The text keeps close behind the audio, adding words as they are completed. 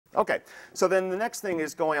Okay, so then the next thing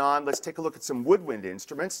is going on. Let's take a look at some woodwind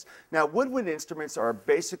instruments. Now, woodwind instruments are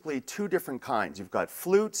basically two different kinds. You've got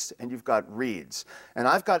flutes and you've got reeds. And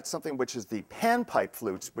I've got something which is the panpipe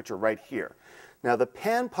flutes, which are right here. Now, the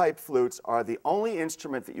panpipe flutes are the only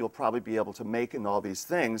instrument that you'll probably be able to make in all these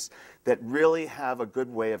things that really have a good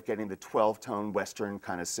way of getting the 12-tone Western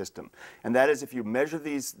kind of system. And that is if you measure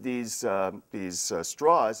these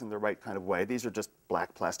straws in the right kind of way. These are just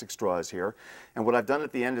black plastic straws here. And what I've done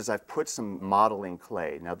at the end is I've put some modeling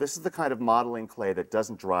clay. Now, this is the kind of modeling clay that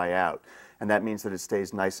doesn't dry out. And that means that it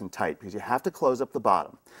stays nice and tight because you have to close up the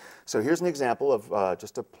bottom. So here's an example of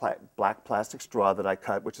just a black plastic straw that I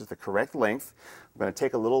cut, which is the correct length. I'm going to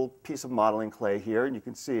take a little piece of modeling clay here, and you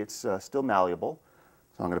can see it's still malleable.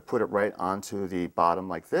 So I'm going to put it right onto the bottom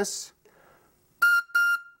like this.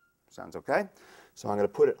 Sounds okay. So I'm going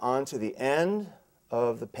to put it onto the end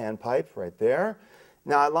of the panpipe right there.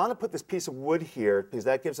 Now I want to put this piece of wood here because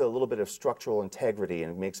that gives it a little bit of structural integrity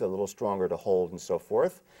and makes it a little stronger to hold and so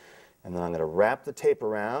forth. And then I'm going to wrap the tape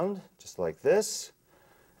around just like this.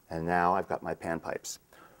 And now I've got my panpipes.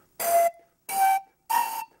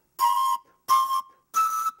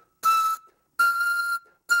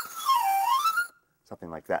 Something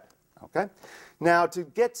like that. Okay? Now, to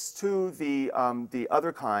get to the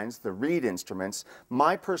other kinds, the reed instruments,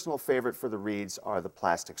 my personal favorite for the reeds are the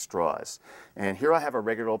plastic straws. And here I have a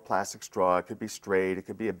regular old plastic straw. It could be straight, it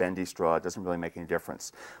could be a bendy straw. It doesn't really make any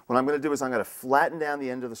difference. What I'm going to do is I'm going to flatten down the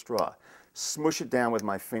end of the straw, smush it down with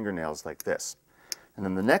my fingernails like this. And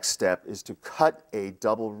then the next step is to cut a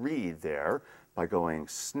double reed there by going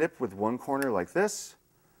snip with one corner like this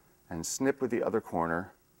and snip with the other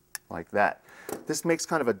corner like that. This makes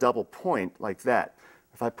kind of a double point like that.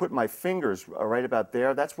 If I put my fingers right about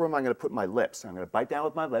there, that's where I'm going to put my lips. I'm going to bite down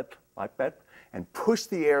with my lip like that and push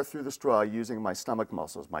the air through the straw using my stomach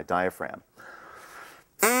muscles, my diaphragm.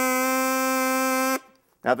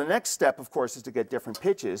 Now the next step, of course, is to get different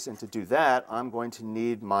pitches, and to do that, I'm going to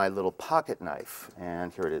need my little pocket knife,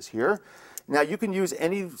 and here it is here. Now you can use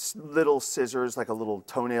any little scissors, like a little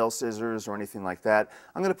toenail scissors or anything like that.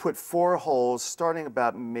 I'm going to put 4 holes, starting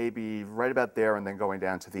about maybe right about there and then going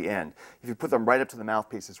down to the end. If you put them right up to the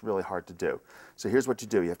mouthpiece, it's really hard to do. So here's what you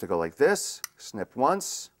do. You have to go like this, snip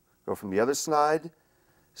once, go from the other side,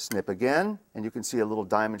 snip again, and you can see a little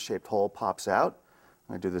diamond-shaped hole pops out.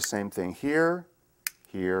 I'm going to do the same thing here,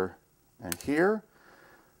 here, and here.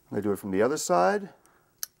 I'm going to do it from the other side,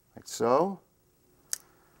 like so.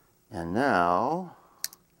 And now,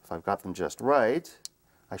 if I've got them just right,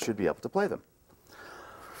 I should be able to play them.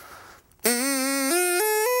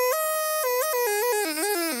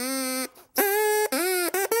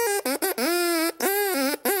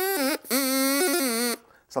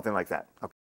 Something like that. Okay.